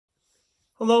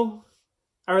Hello.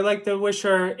 I would like to wish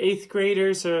our 8th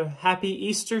graders a happy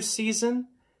Easter season.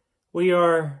 We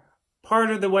are part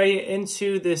of the way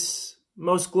into this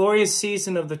most glorious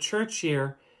season of the church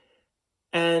year.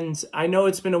 And I know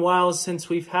it's been a while since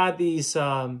we've had these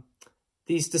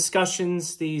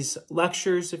discussions, these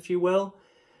lectures, if you will.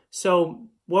 So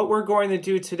what we're going to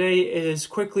do today is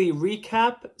quickly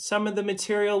recap some of the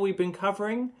material we've been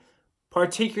covering,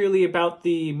 particularly about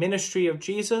the ministry of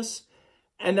Jesus.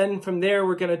 And then from there,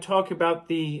 we're going to talk about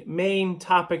the main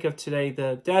topic of today,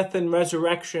 the death and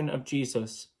resurrection of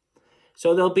Jesus.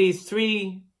 So there'll be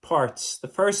 3 parts. The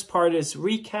first part is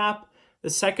recap. The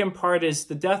second part is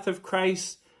the death of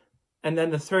Christ. And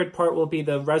then the third part will be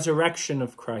the resurrection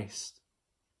of Christ.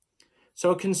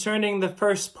 So concerning the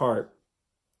first part,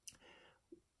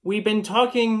 we've been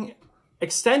talking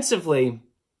extensively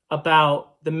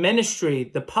about the ministry,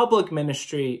 the public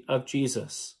ministry of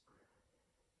Jesus.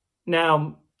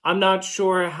 Now, I'm not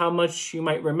sure how much you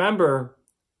might remember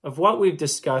of what we've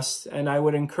discussed, and I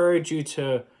would encourage you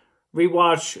to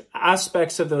rewatch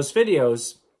aspects of those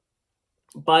videos,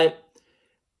 but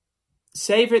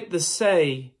save it to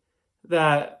say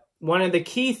that one of the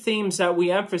key themes that we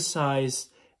emphasize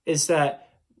is that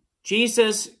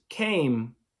Jesus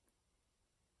came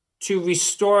to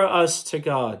restore us to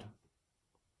God.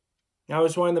 That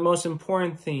was one of the most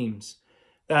important themes,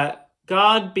 that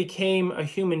God became a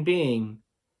human being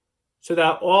so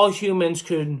that all humans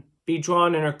could be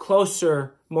drawn in a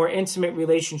closer, more intimate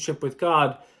relationship with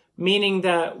God, meaning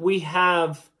that we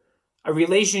have a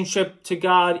relationship to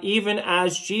God even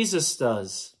as Jesus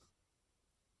does.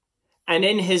 And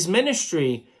in his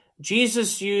ministry,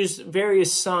 Jesus used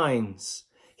various signs.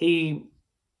 He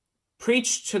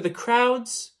preached to the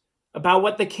crowds about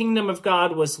what the kingdom of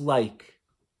God was like.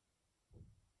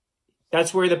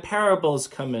 That's where the parables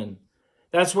come in.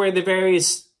 That's where the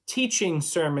various teaching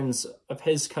sermons of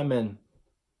his come in.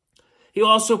 He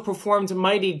also performed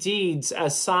mighty deeds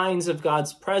as signs of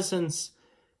God's presence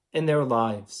in their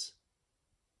lives.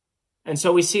 And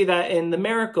so we see that in the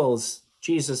miracles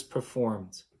Jesus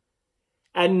performed.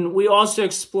 And we also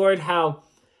explored how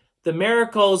the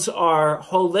miracles are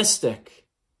holistic.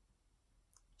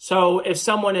 So if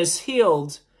someone is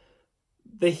healed,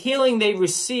 the healing they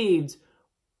received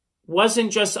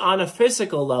wasn't just on a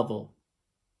physical level.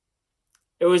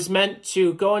 It was meant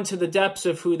to go into the depths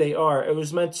of who they are. It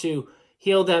was meant to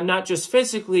heal them not just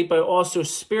physically, but also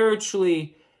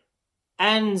spiritually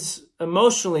and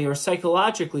emotionally or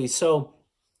psychologically. So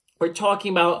we're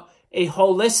talking about a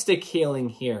holistic healing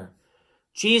here.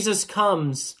 Jesus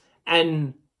comes,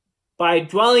 and by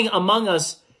dwelling among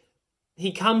us,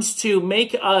 he comes to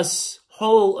make us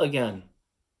whole again.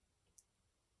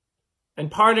 And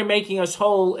part of making us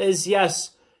whole is,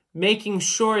 yes, making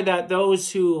sure that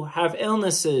those who have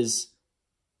illnesses,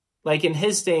 like in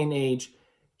his day and age,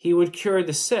 he would cure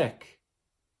the sick.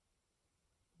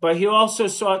 But he also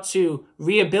sought to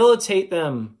rehabilitate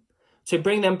them, to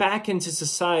bring them back into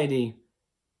society,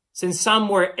 since some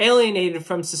were alienated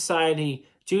from society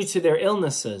due to their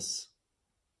illnesses.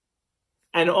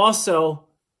 And also,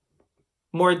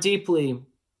 more deeply,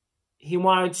 he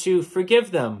wanted to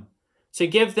forgive them, to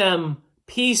give them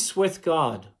peace with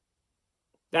God.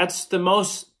 That's the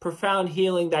most profound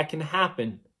healing that can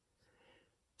happen.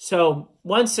 So,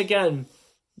 once again,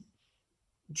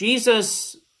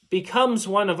 Jesus becomes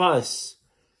one of us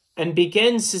and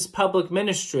begins his public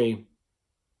ministry,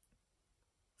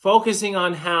 focusing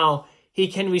on how he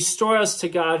can restore us to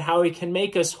God, how he can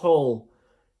make us whole.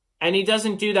 And he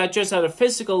doesn't do that just at a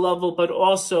physical level, but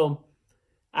also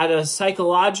at a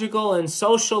psychological and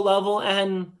social level,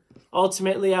 and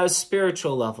ultimately at a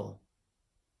spiritual level.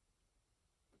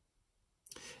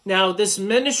 Now, this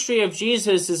ministry of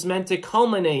Jesus is meant to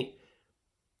culminate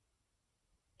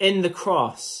in the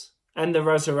cross and the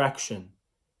resurrection.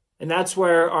 And that's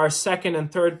where our second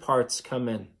and third parts come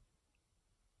in.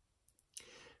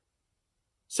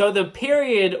 So the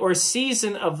period or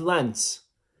season of Lent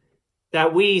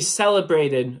that we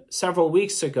celebrated several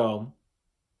weeks ago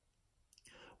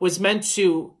was meant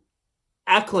to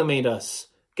acclimate us,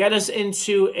 get us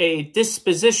into a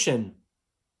disposition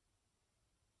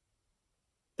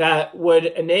that would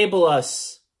enable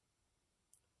us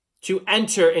to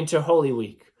enter into Holy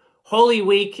Week. Holy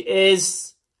Week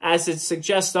is, as it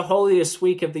suggests, the holiest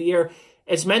week of the year.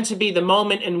 It's meant to be the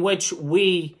moment in which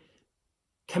we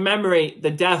commemorate the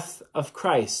death of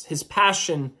Christ, his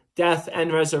passion, death,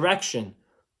 and resurrection.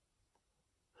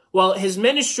 Well, his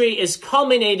ministry is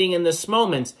culminating in this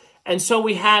moment, and so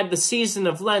we had the season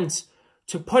of Lent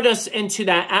to put us into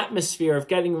that atmosphere of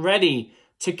getting ready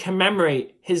to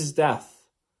commemorate his death.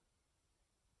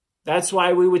 That's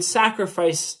why we would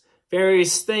sacrifice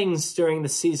various things during the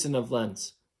season of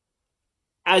Lent,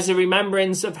 as a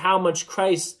remembrance of how much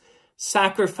Christ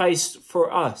sacrificed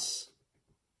for us.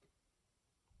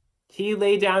 He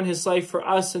laid down his life for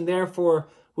us, and therefore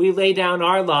we lay down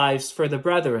our lives for the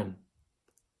brethren.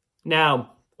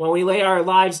 Now, when we lay our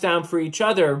lives down for each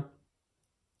other,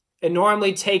 it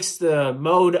normally takes the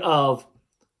mode of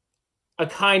a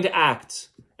kind act,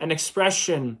 an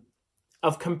expression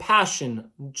of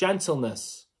compassion,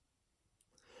 gentleness,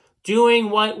 doing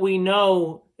what we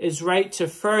know is right to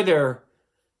further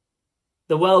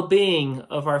the well-being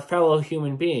of our fellow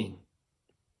human being.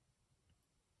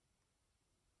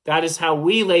 That is how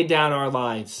we lay down our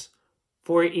lives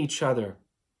for each other.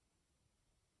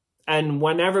 And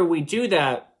whenever we do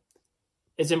that,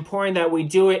 it's important that we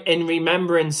do it in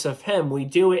remembrance of him. We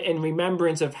do it in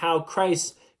remembrance of how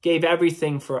Christ gave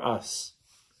everything for us.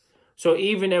 So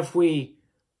even if we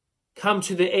come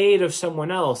to the aid of someone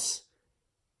else,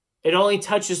 it only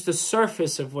touches the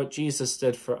surface of what Jesus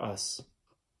did for us.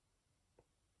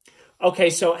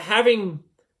 Okay, so having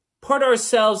put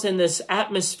ourselves in this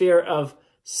atmosphere of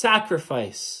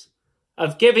sacrifice,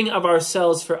 of giving of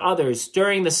ourselves for others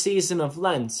during the season of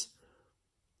Lent,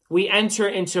 we enter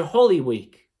into Holy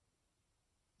Week.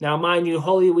 Now, mind you,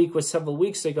 Holy Week was several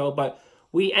weeks ago, but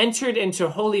we entered into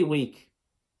Holy Week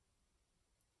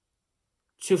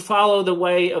to follow the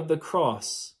way of the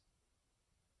cross.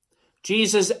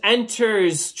 Jesus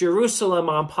enters Jerusalem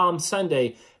on Palm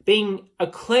Sunday, being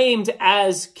acclaimed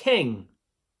as king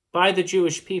by the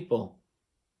Jewish people.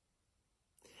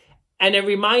 And it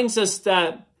reminds us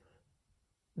that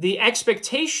the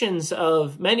expectations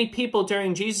of many people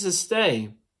during Jesus'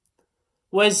 day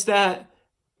was that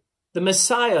the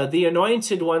Messiah, the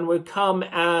Anointed One, would come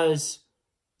as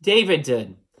David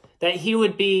did, that he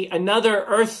would be another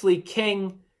earthly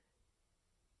king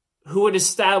who would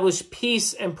establish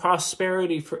peace and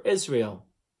prosperity for Israel.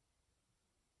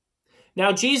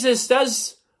 Now, Jesus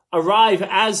does arrive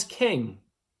as king,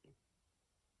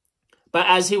 but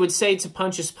as he would say to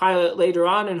Pontius Pilate later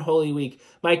on in Holy Week,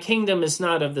 my kingdom is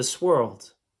not of this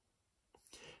world.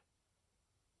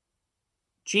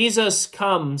 Jesus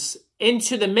comes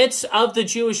into the midst of the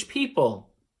Jewish people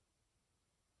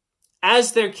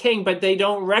as their king, but they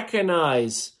don't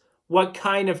recognize what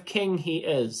kind of king he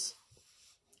is.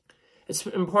 It's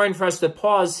important for us to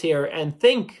pause here and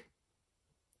think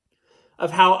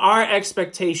of how our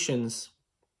expectations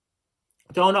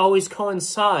don't always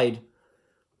coincide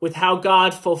with how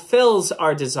God fulfills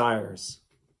our desires.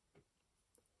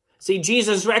 See,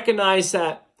 Jesus recognized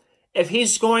that if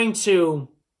he's going to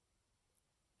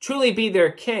truly be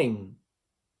their king,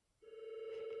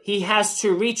 he has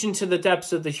to reach into the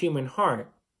depths of the human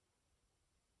heart.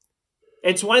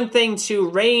 It's one thing to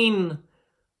reign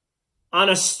on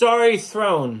a starry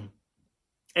throne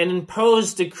and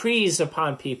impose decrees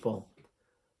upon people,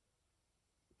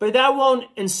 but that won't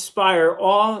inspire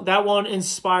awe, that won't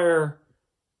inspire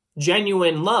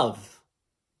genuine love.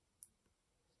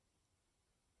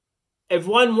 If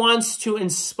one wants to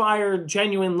inspire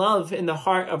genuine love in the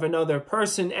heart of another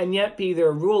person and yet be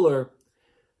their ruler,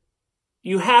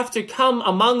 you have to come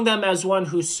among them as one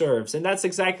who serves. And that's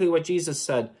exactly what Jesus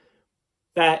said,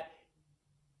 that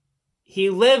he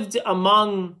lived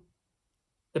among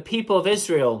the people of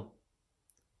Israel,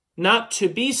 not to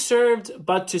be served,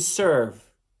 but to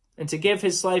serve, and to give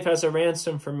his life as a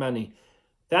ransom for many.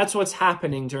 That's what's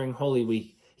happening during Holy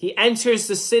Week. He enters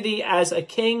the city as a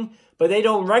king, but they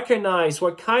don't recognize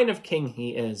what kind of king he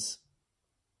is.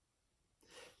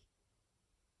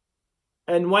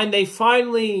 And when they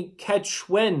finally catch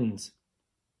wind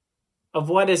of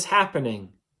what is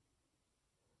happening,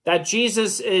 that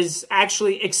Jesus is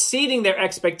actually exceeding their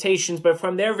expectations, but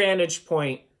from their vantage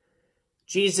point,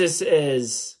 Jesus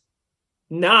is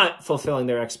not fulfilling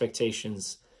their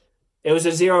expectations. It was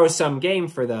a zero-sum game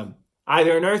for them.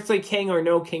 Either an earthly king or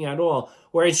no king at all.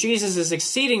 Whereas Jesus is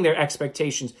exceeding their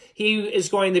expectations. He is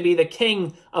going to be the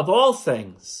king of all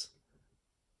things.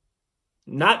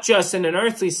 Not just in an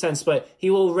earthly sense, but he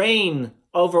will reign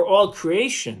over all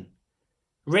creation.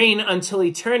 Reign until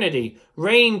eternity.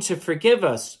 Reign to forgive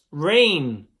us.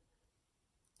 Reign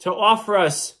to offer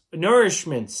us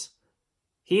nourishments.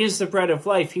 He is the bread of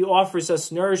life. He offers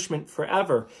us nourishment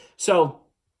forever. So,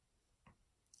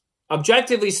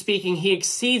 objectively speaking, he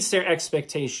exceeds their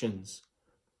expectations.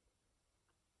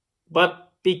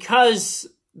 But because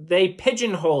they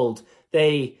pigeonholed,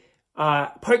 they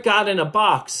put God in a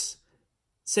box,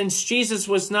 since Jesus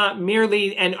was not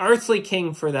merely an earthly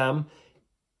king for them,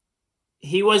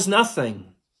 he was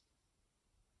nothing.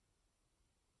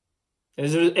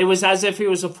 It was as if he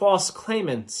was a false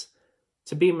claimant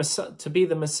to be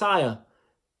the Messiah.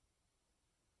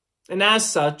 And as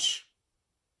such,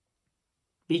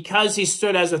 because he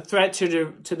stood as a threat to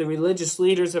the religious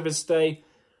leaders of his day,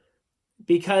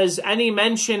 because any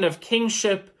mention of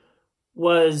kingship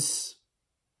was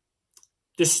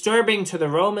disturbing to the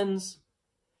Romans,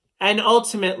 and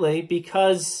ultimately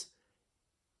because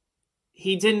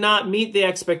he did not meet the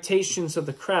expectations of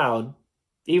the crowd,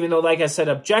 even though, like I said,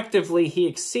 objectively he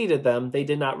exceeded them, they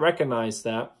did not recognize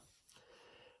that.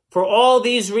 For all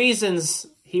these reasons,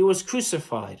 he was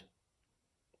crucified.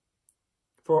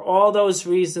 For all those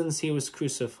reasons, he was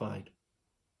crucified.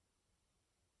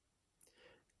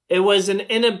 It was an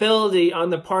inability on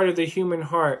the part of the human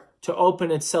heart to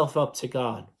open itself up to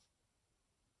God.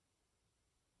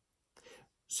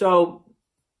 So,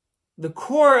 the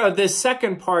core of this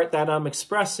second part that I'm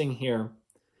expressing here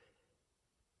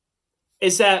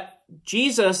is that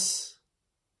Jesus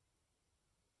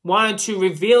wanted to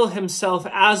reveal himself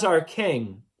as our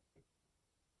king,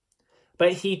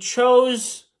 but he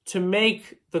chose to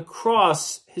make the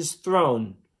cross his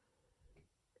throne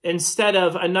instead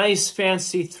of a nice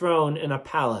fancy throne in a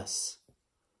palace.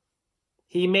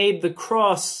 He made the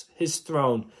cross his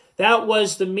throne. That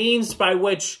was the means by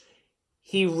which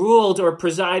he ruled or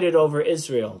presided over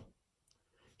Israel.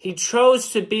 He chose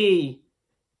to be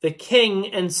the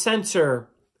king and center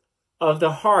of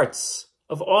the hearts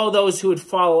of all those who would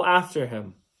follow after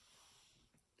him.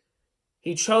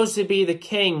 He chose to be the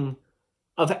king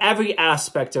of every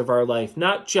aspect of our life,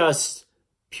 not just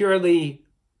purely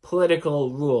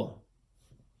political rule.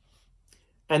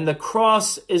 And the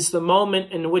cross is the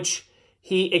moment in which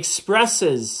he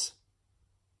expresses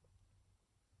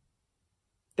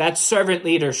that servant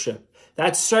leadership,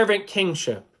 that servant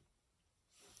kingship.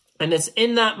 And it's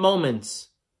in that moment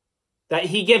that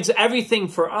he gives everything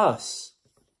for us,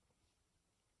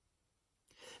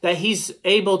 that he's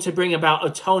able to bring about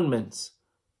atonement.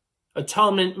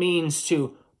 Atonement means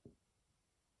to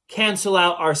cancel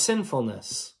out our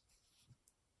sinfulness.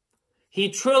 He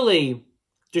truly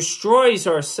destroys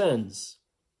our sins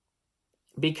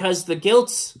because the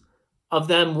guilt of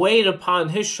them weighed upon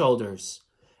his shoulders.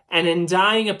 And in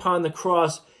dying upon the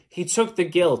cross, he took the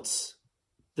guilt,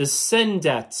 the sin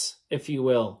debt, if you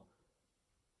will,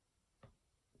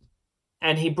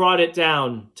 and he brought it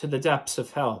down to the depths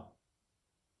of hell.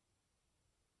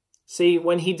 See,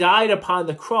 when he died upon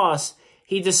the cross,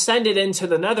 he descended into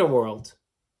the netherworld.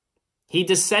 He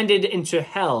descended into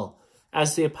hell,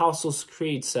 as the Apostles'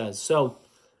 Creed says. So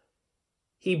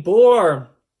he bore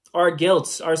our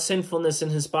guilt, our sinfulness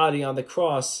in his body on the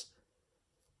cross,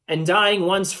 and dying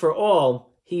once for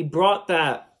all, he brought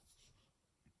that,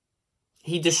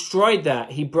 he destroyed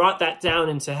that, he brought that down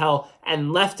into hell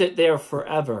and left it there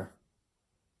forever.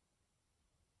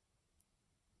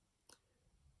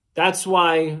 That's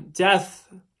why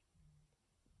death,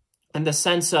 in the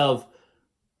sense of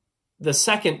the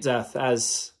second death,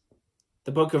 as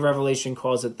the book of Revelation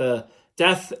calls it, the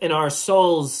death in our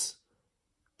souls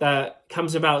that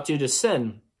comes about due to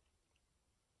sin,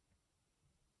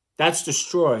 that's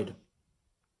destroyed.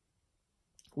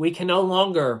 We can no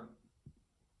longer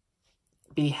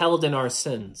be held in our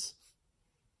sins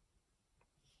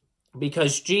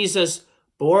because Jesus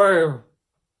bore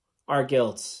our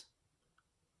guilt.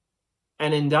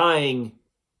 And in dying,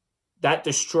 that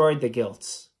destroyed the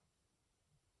guilt.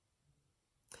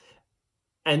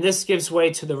 And this gives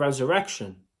way to the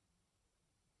resurrection.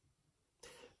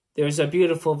 There's a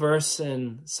beautiful verse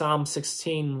in Psalm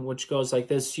 16 which goes like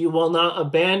this: "You will not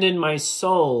abandon my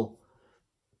soul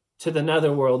to the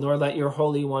netherworld, nor let your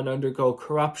Holy One undergo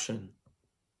corruption."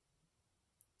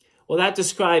 Well, that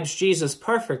describes Jesus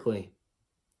perfectly.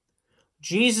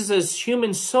 Jesus'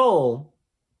 human soul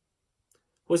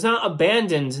was not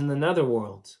abandoned in the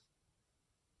netherworld.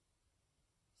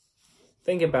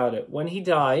 Think about it. When he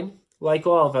died, like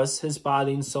all of us, his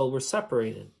body and soul were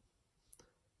separated.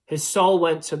 His soul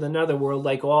went to the netherworld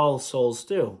like all souls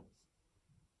do.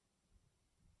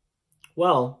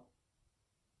 Well,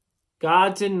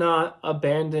 God did not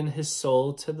abandon his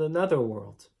soul to the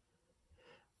netherworld.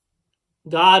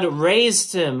 God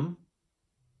raised him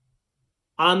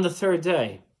on the third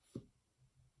day,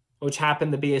 which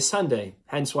happened to be a Sunday,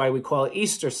 hence why we call it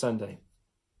Easter Sunday.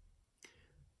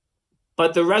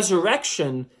 But the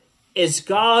resurrection is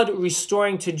God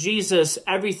restoring to Jesus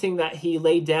everything that he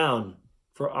laid down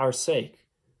for our sake.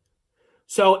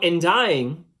 So in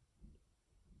dying,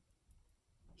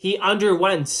 he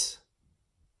underwent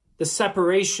the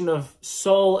separation of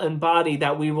soul and body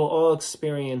that we will all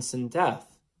experience in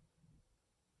death.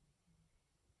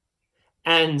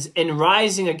 And in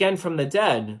rising again from the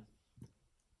dead,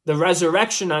 the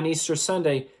resurrection on Easter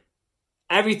Sunday,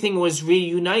 everything was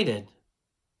reunited.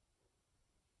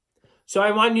 So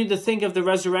I want you to think of the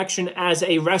resurrection as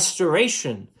a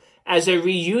restoration, as a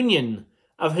reunion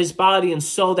of his body and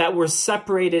soul that were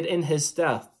separated in his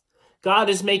death. God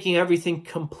is making everything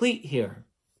complete here.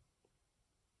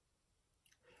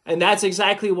 And that's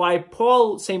exactly why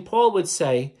St. Paul would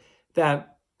say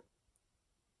that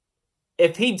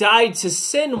if he died to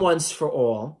sin once for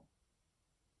all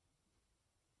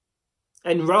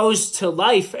and rose to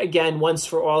life again once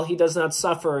for all, he does not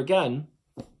suffer again,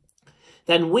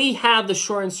 then we have the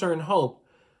sure and certain hope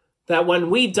that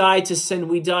when we die to sin,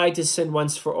 we die to sin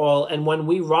once for all. And when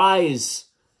we rise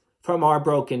from our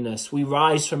brokenness, we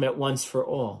rise from it once for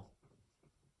all.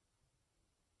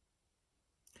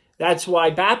 That's why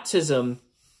baptism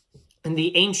in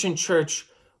the ancient church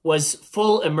was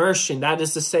full immersion. That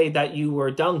is to say that you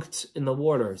were dunked in the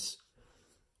waters.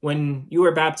 When you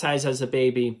were baptized as a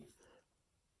baby,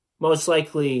 most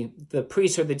likely the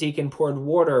priest or the deacon poured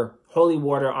water, holy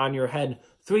water, on your head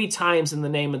 3 times in the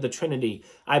name of the Trinity.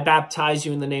 I baptize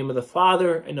you in the name of the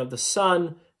Father and of the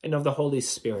Son and of the Holy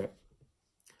Spirit.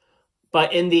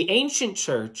 But in the ancient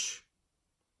church,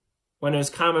 when it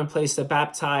was commonplace to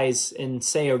baptize in,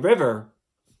 say, a river,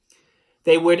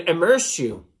 they would immerse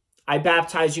you. I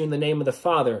baptize you in the name of the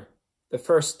Father, the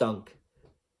first dunk,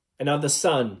 and of the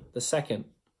Son, the second,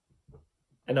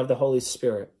 and of the Holy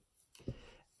Spirit.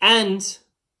 And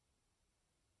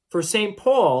for St.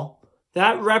 Paul,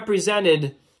 that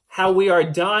represented how we are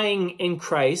dying in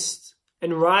Christ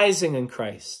and rising in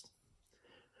Christ.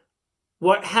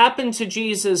 What happened to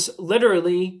Jesus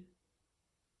literally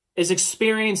is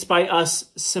experienced by us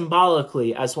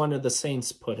symbolically, as one of the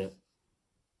saints put it.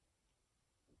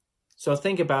 So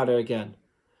think about it again.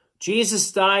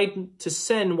 Jesus died to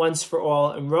sin once for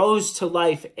all and rose to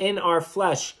life in our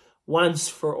flesh once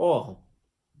for all.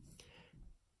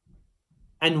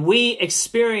 And we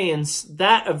experience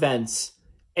that event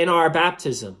in our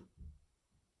baptism.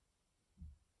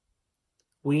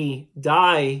 We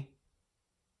die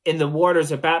in the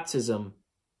waters of baptism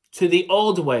to the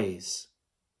old ways.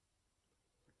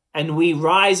 And we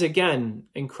rise again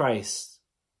in Christ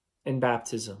in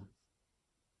baptism.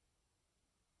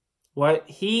 What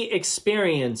he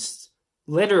experienced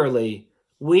literally,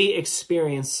 we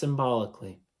experience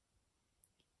symbolically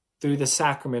through the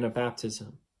sacrament of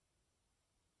baptism.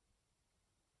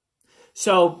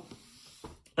 So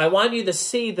I want you to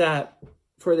see that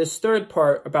for this third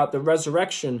part about the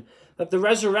resurrection, that the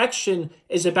resurrection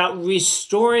is about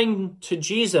restoring to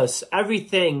Jesus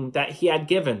everything that he had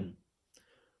given.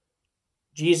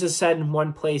 Jesus said in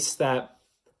one place that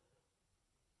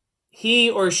he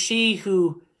or she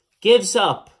who gives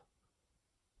up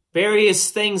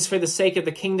various things for the sake of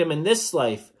the kingdom in this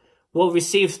life will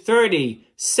receive 30,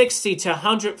 60 to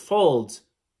 100-fold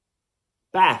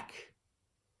back.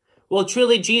 Well,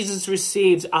 truly, Jesus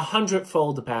received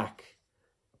 100-fold back.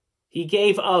 He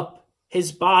gave up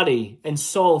his body and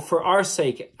soul for our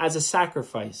sake as a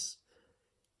sacrifice.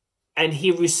 And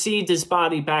he received his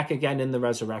body back again in the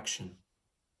resurrection.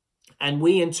 And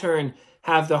we, in turn,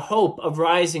 have the hope of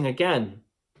rising again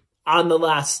on the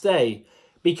last day,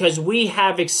 because we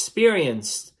have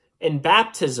experienced in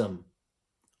baptism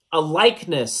a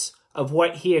likeness of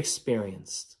what he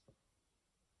experienced.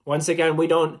 Once again, we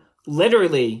don't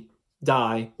literally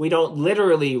die. We don't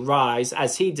literally rise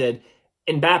as he did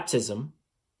in baptism.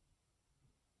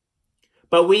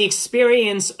 But we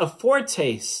experience a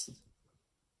foretaste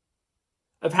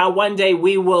of how one day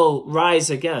we will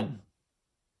rise again.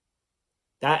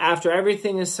 That after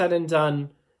everything is said and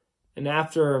done, and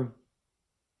after,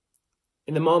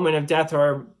 in the moment of death,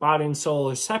 our body and soul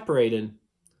are separated,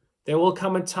 there will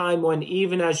come a time when,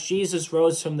 even as Jesus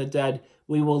rose from the dead,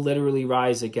 we will literally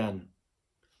rise again.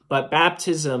 But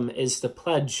baptism is the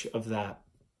pledge of that.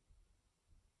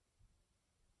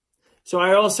 So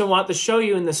I also want to show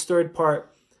you in this third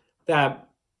part that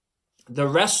the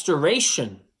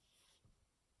restoration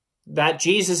that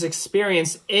Jesus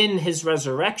experienced in his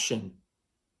resurrection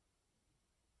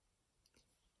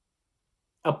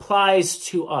applies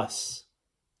to us.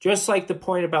 Just like the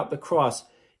point about the cross,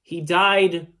 he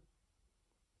died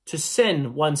to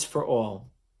sin once for all.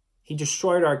 He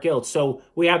destroyed our guilt. So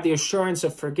we have the assurance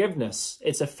of forgiveness.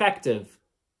 It's effective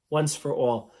once for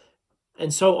all.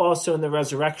 And so also in the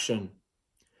resurrection,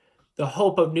 the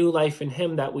hope of new life in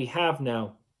him that we have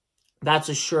now, that's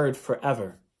assured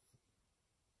forever.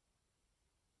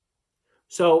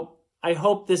 So I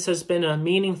hope this has been a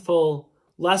meaningful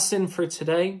lesson for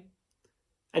today.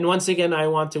 And once again, I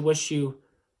want to wish you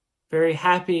very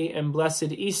happy and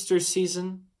blessed Easter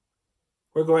season.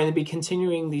 We're going to be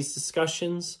continuing these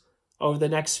discussions over the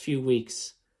next few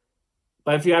weeks.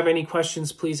 But if you have any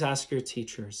questions, please ask your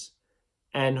teachers.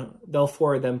 and they'll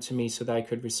forward them to me so that I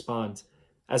could respond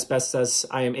as best as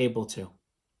I am able to.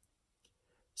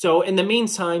 So in the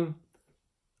meantime,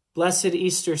 blessed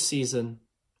Easter season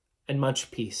and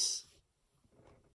much peace.